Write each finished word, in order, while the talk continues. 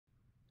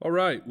All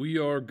right, we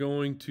are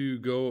going to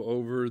go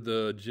over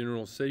the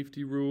general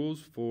safety rules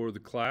for the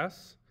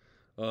class.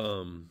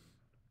 Um,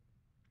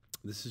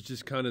 this is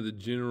just kind of the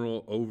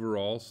general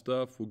overall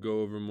stuff. We'll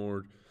go over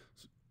more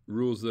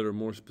rules that are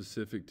more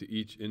specific to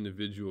each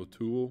individual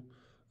tool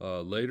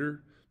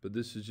later, but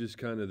this is just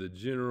kind of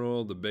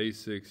the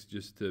basics,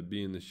 just to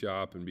be in the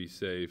shop and be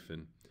safe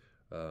and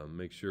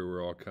make sure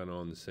we're all kind of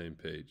on the same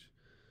page.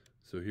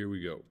 So here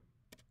we go.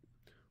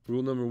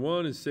 Rule number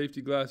 1 is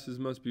safety glasses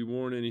must be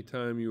worn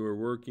anytime you are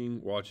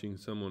working, watching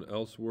someone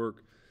else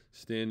work,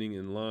 standing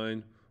in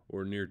line,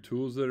 or near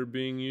tools that are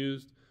being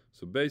used.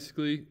 So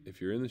basically, if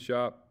you're in the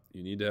shop,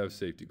 you need to have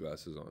safety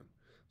glasses on.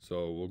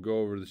 So we'll go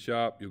over to the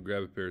shop, you'll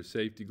grab a pair of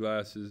safety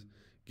glasses,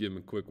 give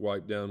them a quick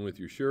wipe down with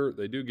your shirt.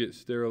 They do get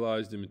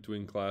sterilized in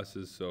between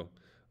classes, so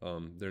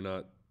they're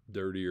not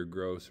dirty or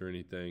gross or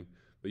anything,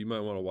 but you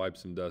might want to wipe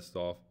some dust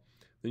off.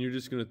 Then you're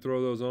just going to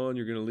throw those on.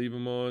 You're going to leave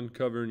them on,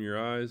 covering your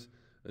eyes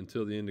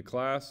until the end of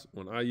class.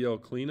 When I yell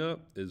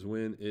cleanup is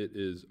when it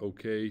is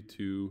okay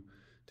to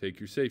take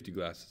your safety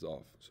glasses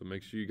off. So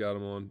make sure you got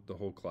them on the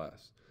whole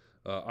class.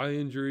 Eye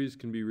injuries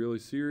can be really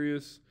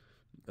serious.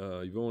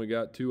 You've only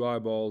got 2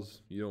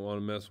 eyeballs. You don't want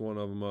to mess one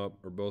of them up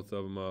or both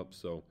of them up.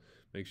 So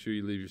make sure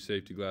you leave your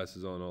safety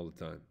glasses on all the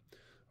time.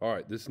 All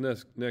right, this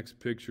next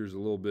picture is a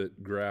little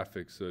bit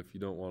graphic. So if you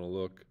don't want to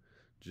look,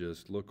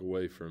 just look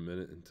away for a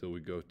minute until we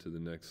go to the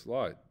next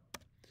slide.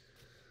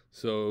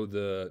 So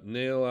the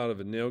nail out of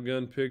a nail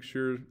gun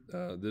picture,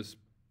 this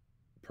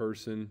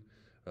person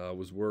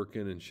was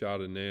working and shot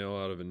a nail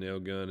out of a nail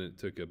gun, and it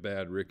took a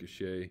bad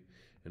ricochet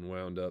and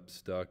wound up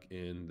stuck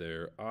in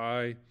their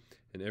eye.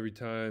 And every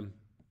time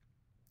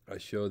I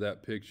show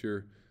that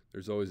picture,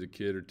 there's always a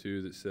kid or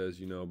two that says,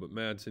 but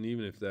Madsen,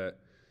 even if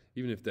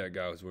that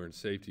guy was wearing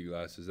safety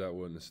glasses, that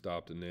wouldn't have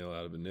stopped a nail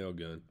out of a nail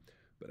gun.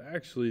 But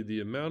actually,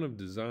 the amount of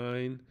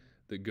design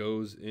that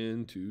goes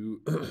into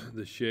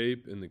the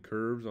shape and the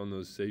curves on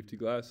those safety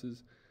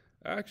glasses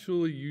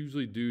actually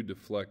usually do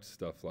deflect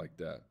stuff like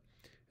that.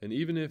 And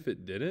even if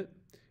it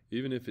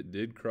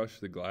did crush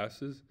the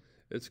glasses,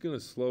 it's going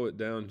to slow it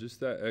down just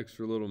that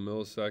extra little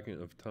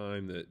millisecond of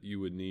time that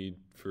you would need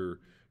for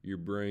your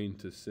brain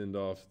to send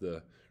off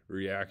the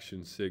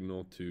reaction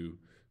signal to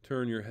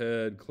turn your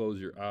head,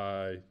 close your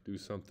eye, do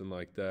something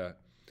like that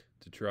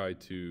to try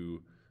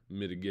to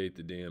mitigate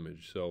the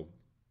damage. So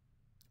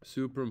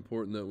super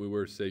important that we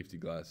wear safety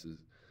glasses.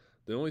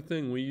 The only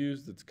thing we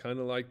use that's kind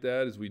of like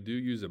that is we do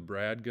use a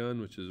brad gun,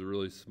 which is a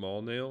really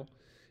small nail.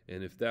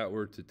 And if that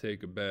were to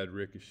take a bad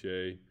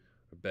ricochet,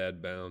 a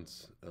bad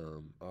bounce,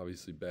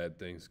 obviously bad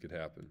things could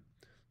happen.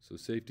 So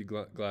safety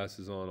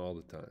glasses on all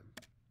the time.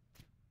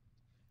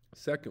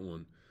 Second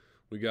one,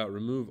 we got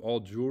remove all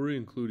jewelry,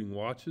 including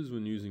watches,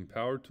 when using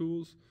power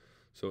tools.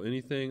 So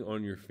anything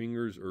on your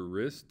fingers or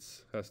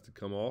wrists has to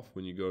come off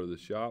when you go to the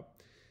shop,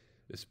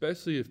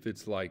 especially if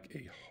it's like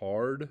a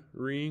hard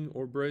ring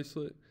or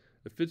bracelet.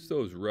 If it's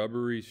those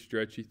rubbery,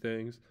 stretchy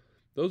things,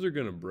 those are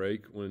going to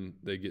break when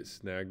they get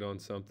snagged on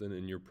something,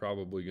 and you're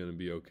probably going to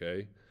be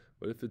okay.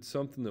 But if it's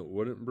something that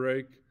wouldn't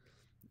break,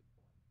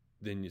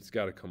 then it's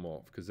got to come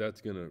off, because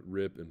that's going to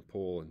rip and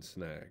pull and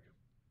snag.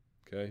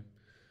 Okay?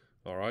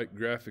 All right,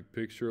 graphic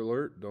picture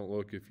alert. Don't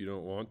look if you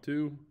don't want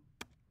to.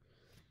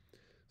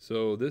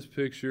 So this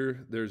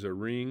picture, there's a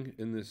ring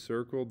in this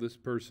circle. This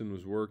person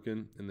was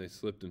working, and they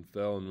slipped and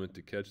fell and went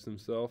to catch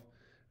themselves,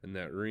 and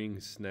that ring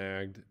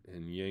snagged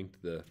and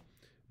yanked the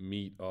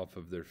meat off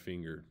of their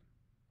finger,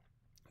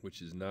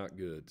 which is not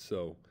good.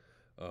 So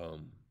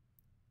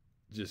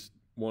just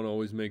want to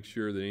always make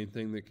sure that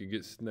anything that could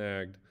get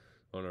snagged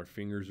on our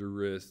fingers or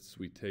wrists,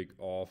 we take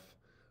off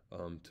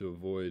to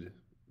avoid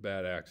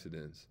bad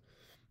accidents.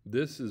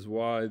 This is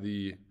why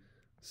the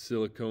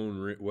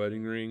silicone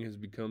wedding ring has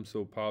become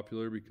so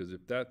popular, because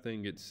if that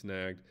thing gets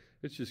snagged,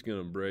 it's just going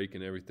to break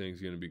and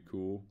everything's going to be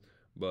cool.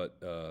 But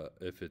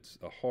if it's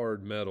a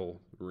hard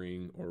metal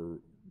ring or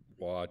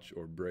watch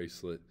or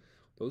bracelet,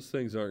 those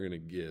things aren't going to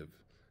give,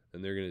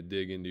 and they're going to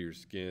dig into your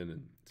skin,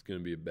 and it's going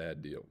to be a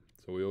bad deal.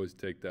 So we always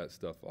take that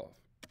stuff off.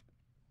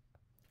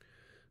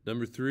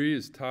 Number 3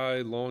 is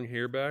tie long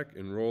hair back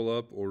and roll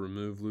up or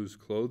remove loose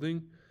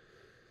clothing.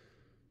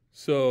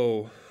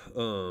 So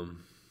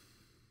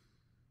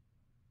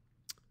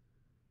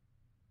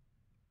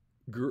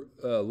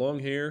long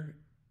hair,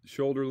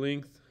 shoulder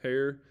length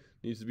hair,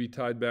 needs to be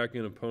tied back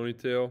in a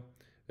ponytail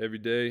every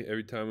day.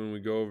 Every time when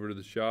we go over to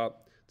the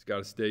shop, it's got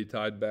to stay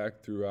tied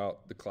back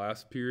throughout the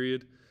class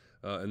period.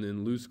 And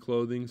then loose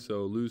clothing,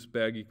 so loose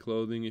baggy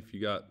clothing. If you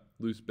got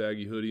loose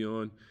baggy hoodie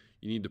on,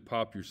 you need to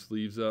pop your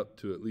sleeves up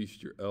to at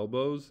least your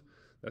elbows.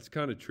 That's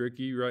kind of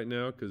tricky right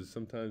now because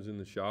sometimes in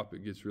the shop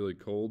it gets really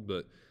cold,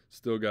 but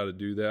still got to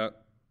do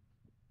that.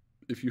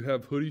 If you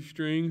have hoodie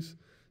strings,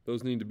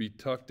 those need to be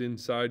tucked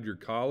inside your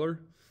collar.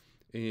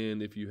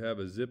 And if you have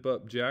a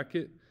zip-up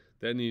jacket,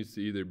 that needs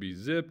to either be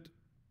zipped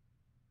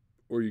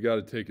or you got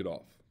to take it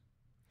off.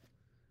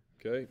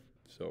 Okay,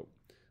 so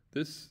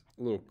this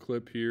little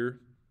clip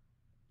here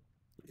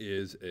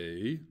is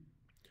a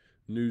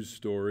news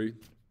story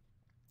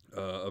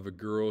of a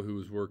girl who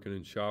was working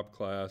in shop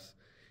class,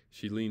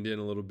 She leaned in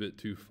a little bit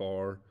too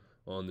far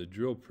on the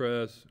drill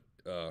press.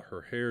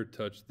 Her hair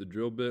touched the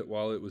drill bit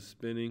while it was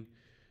spinning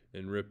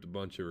and ripped a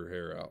bunch of her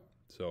hair out.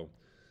 So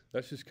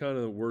that's just kind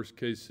of the worst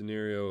case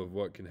scenario of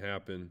what can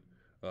happen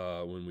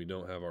when we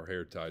don't have our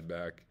hair tied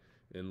back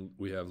and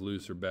we have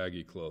loose or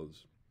baggy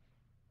clothes.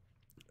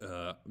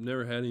 I've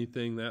never had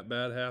anything that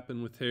bad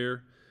happen with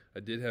hair. I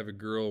did have a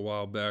girl a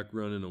while back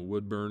running a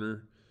wood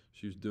burner.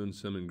 She was doing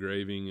some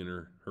engraving, and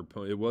her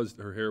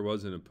hair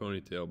wasn't a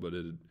ponytail, but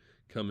it had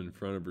come in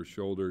front of her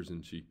shoulders,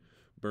 and she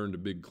burned a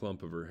big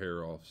clump of her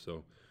hair off.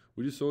 So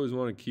we just always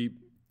want to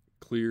keep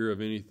clear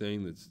of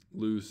anything that's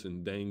loose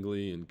and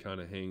dangly and kind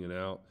of hanging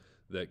out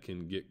that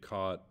can get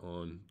caught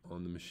on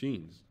the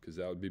machines, because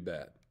that would be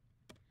bad.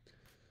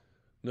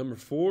 Number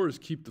 4 is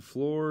keep the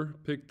floor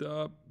picked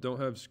up.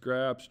 Don't have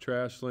scraps,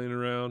 trash laying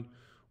around.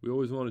 We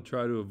always want to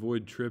try to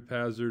avoid trip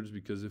hazards,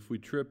 because if we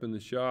trip in the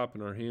shop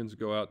and our hands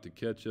go out to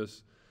catch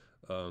us,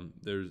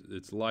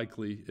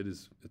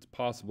 it's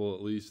possible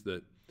at least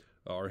that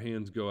our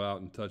hands go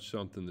out and touch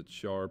something that's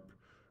sharp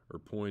or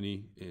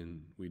pointy,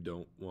 and we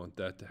don't want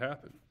that to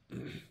happen.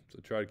 So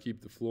try to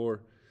keep the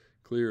floor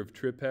clear of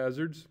trip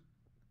hazards.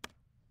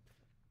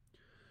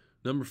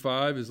 Number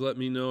 5 is let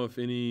me know if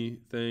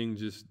anything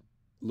just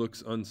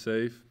looks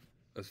unsafe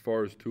as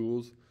far as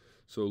tools.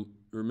 So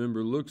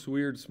remember, looks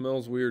weird,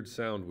 smells weird,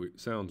 sounds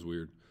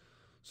weird.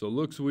 So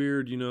looks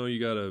weird, you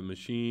got a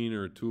machine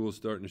or a tool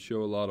starting to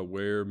show a lot of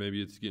wear.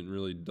 Maybe it's getting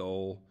really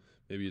dull.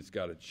 Maybe it's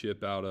got a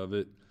chip out of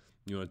it.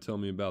 You want to tell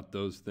me about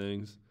those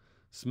things.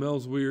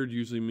 Smells weird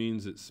usually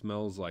means it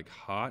smells like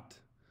hot,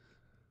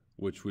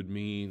 which would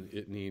mean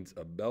it needs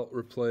a belt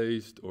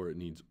replaced, or it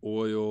needs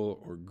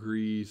oil or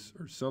grease,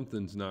 or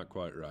something's not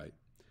quite right.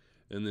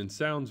 And then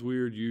sounds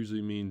weird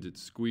usually means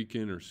it's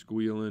squeaking or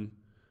squealing.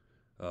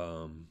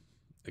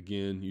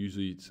 Again,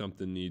 usually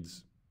something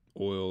needs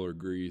oil or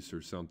grease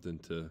or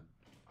something's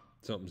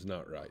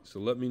not right. So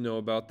let me know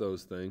about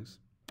those things.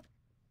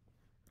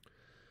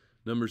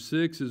 Number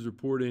 6 is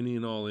report any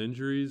and all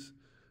injuries.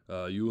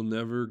 You will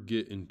never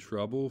get in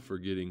trouble for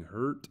getting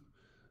hurt.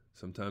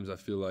 Sometimes I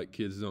feel like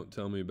kids don't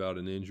tell me about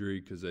an injury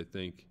because they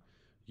think,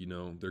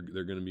 they're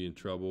going to be in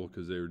trouble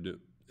because they were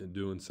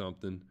doing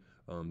something.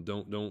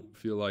 Don't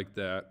feel like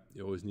that.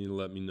 You always need to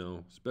let me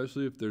know,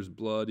 especially if there's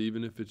blood,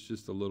 even if it's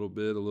just a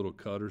little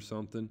cut or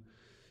something.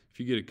 If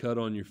you get a cut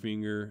on your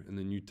finger and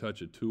then you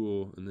touch a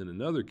tool and then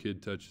another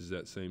kid touches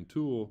that same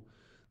tool,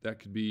 that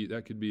could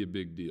be a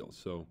big deal.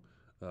 So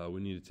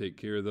we need to take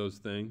care of those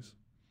things.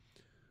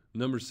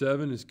 Number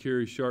 7 is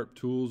carry sharp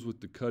tools with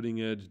the cutting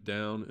edge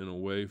down and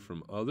away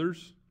from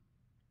others.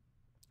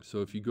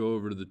 So if you go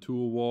over to the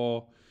tool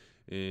wall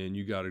and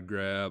you got to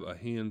grab a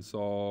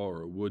handsaw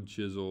or a wood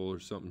chisel or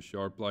something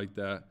sharp like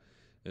that,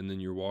 and then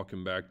you're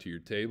walking back to your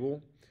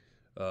table,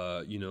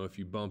 if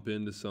you bump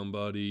into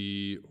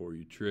somebody or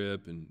you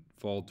trip and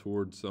fall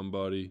towards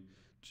somebody,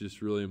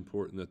 just really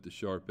important that the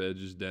sharp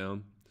edge is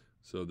down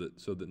so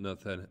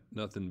that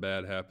nothing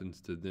bad happens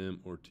to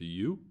them or to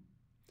you.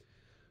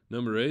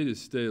 Number 8 is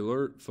stay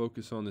alert,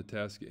 focus on the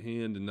task at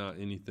hand and not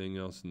anything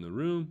else in the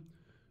room.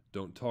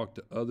 Don't talk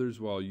to others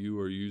while you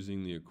are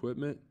using the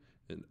equipment,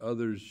 and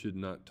others should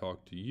not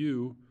talk to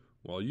you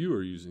while you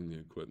are using the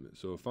equipment.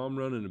 So if I'm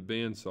running a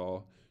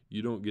bandsaw,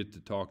 you don't get to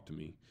talk to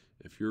me.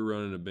 If you're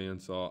running a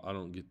bandsaw, I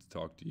don't get to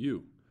talk to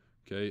you.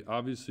 Okay?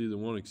 Obviously, the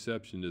one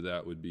exception to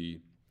that would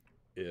be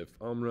if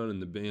I'm running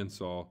the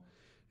bandsaw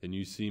and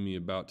you see me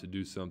about to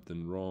do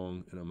something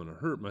wrong and I'm going to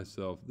hurt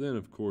myself, then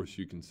of course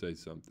you can say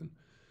something.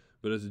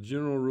 But as a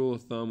general rule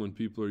of thumb, when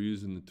people are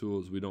using the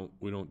tools, we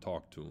don't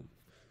talk to them.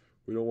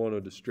 We don't want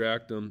to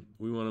distract them.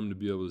 We want them to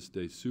be able to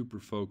stay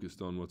super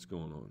focused on what's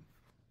going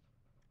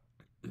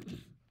on.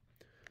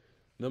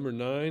 Number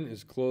 9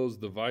 is close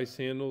the vise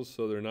handles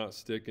so they're not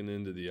sticking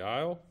into the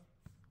aisle.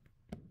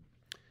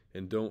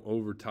 And don't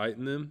over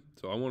tighten them.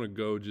 So I want to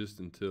go just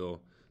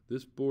until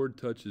this board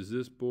touches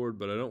this board,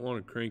 but I don't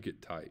want to crank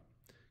it tight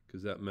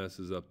because that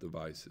messes up the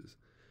vices.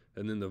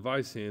 And then the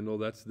vise handle,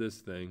 that's this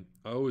thing.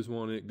 I always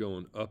want it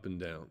going up and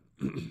down.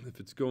 If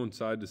it's going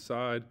side to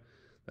side,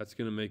 that's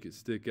going to make it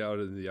stick out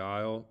in the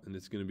aisle, and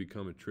it's going to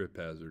become a trip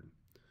hazard.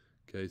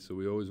 Okay, so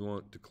we always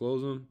want to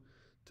close them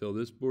till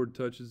this board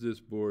touches this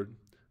board,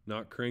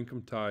 not crank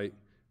them tight,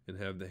 and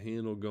have the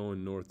handle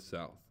going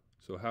north-south.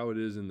 So how it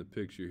is in the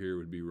picture here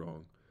would be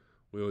wrong.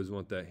 We always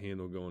want that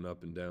handle going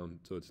up and down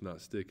so it's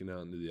not sticking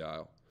out into the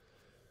aisle.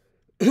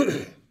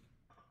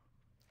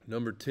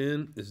 Number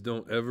 10 is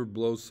don't ever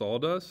blow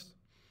sawdust.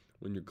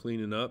 When you're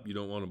cleaning up, you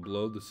don't want to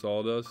blow the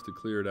sawdust to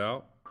clear it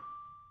out.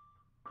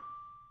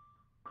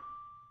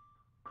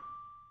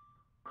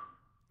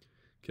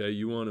 Okay,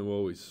 you want to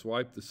always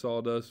swipe the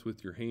sawdust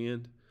with your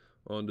hand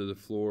onto the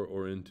floor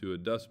or into a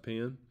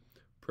dustpan,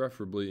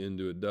 preferably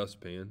into a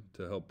dustpan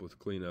to help with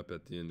cleanup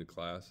at the end of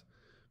class.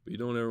 But you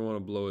don't ever want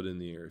to blow it in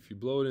the air. If you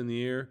blow it in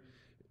the air,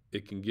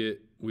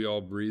 we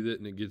all breathe it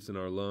and it gets in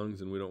our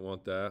lungs, and we don't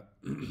want that.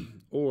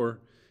 Or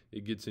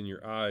it gets in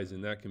your eyes,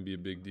 and that can be a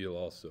big deal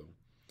also.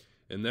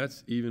 And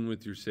that's even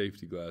with your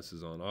safety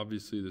glasses on.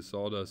 Obviously, the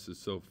sawdust is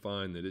so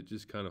fine that it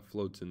just kind of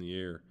floats in the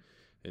air.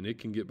 and it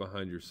can get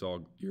behind your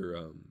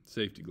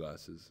safety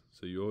glasses.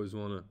 So you always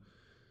want to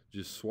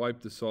just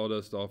swipe the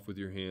sawdust off with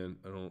your hand.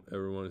 I don't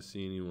ever want to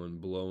see anyone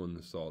blowing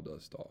the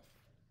sawdust off.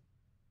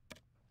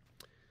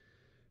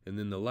 And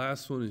then the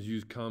last one is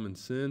use common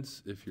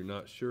sense. If you're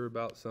not sure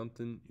about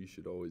something, you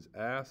should always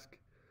ask.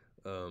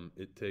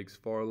 It takes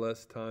far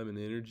less time and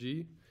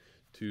energy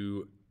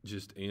to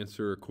just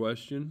answer a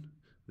question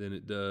than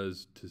it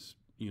does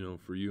to,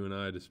 for you and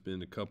I to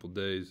spend a couple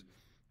days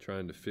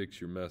trying to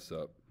fix your mess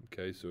up.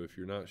 Okay, so if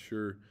you're not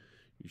sure,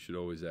 you should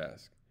always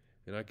ask.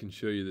 And I can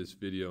show you this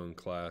video in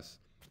class.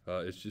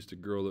 It's just a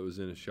girl that was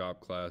in a shop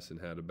class and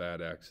had a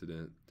bad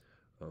accident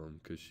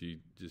because she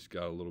just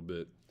got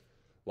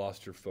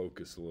lost her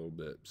focus a little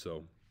bit.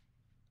 So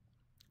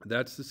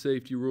that's the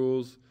safety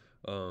rules.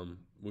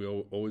 We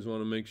always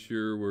want to make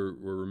sure we're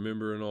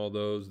remembering all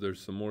those.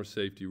 There's some more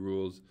safety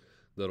rules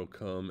that'll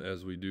come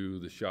as we do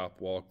the shop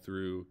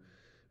walkthrough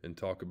and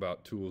talk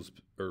about tools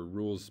or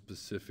rules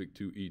specific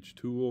to each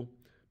tool,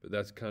 but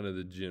that's kind of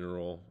the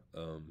general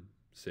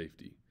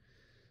safety.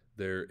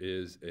 There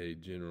is a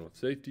general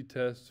safety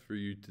test for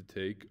you to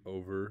take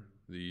over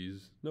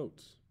these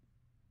notes.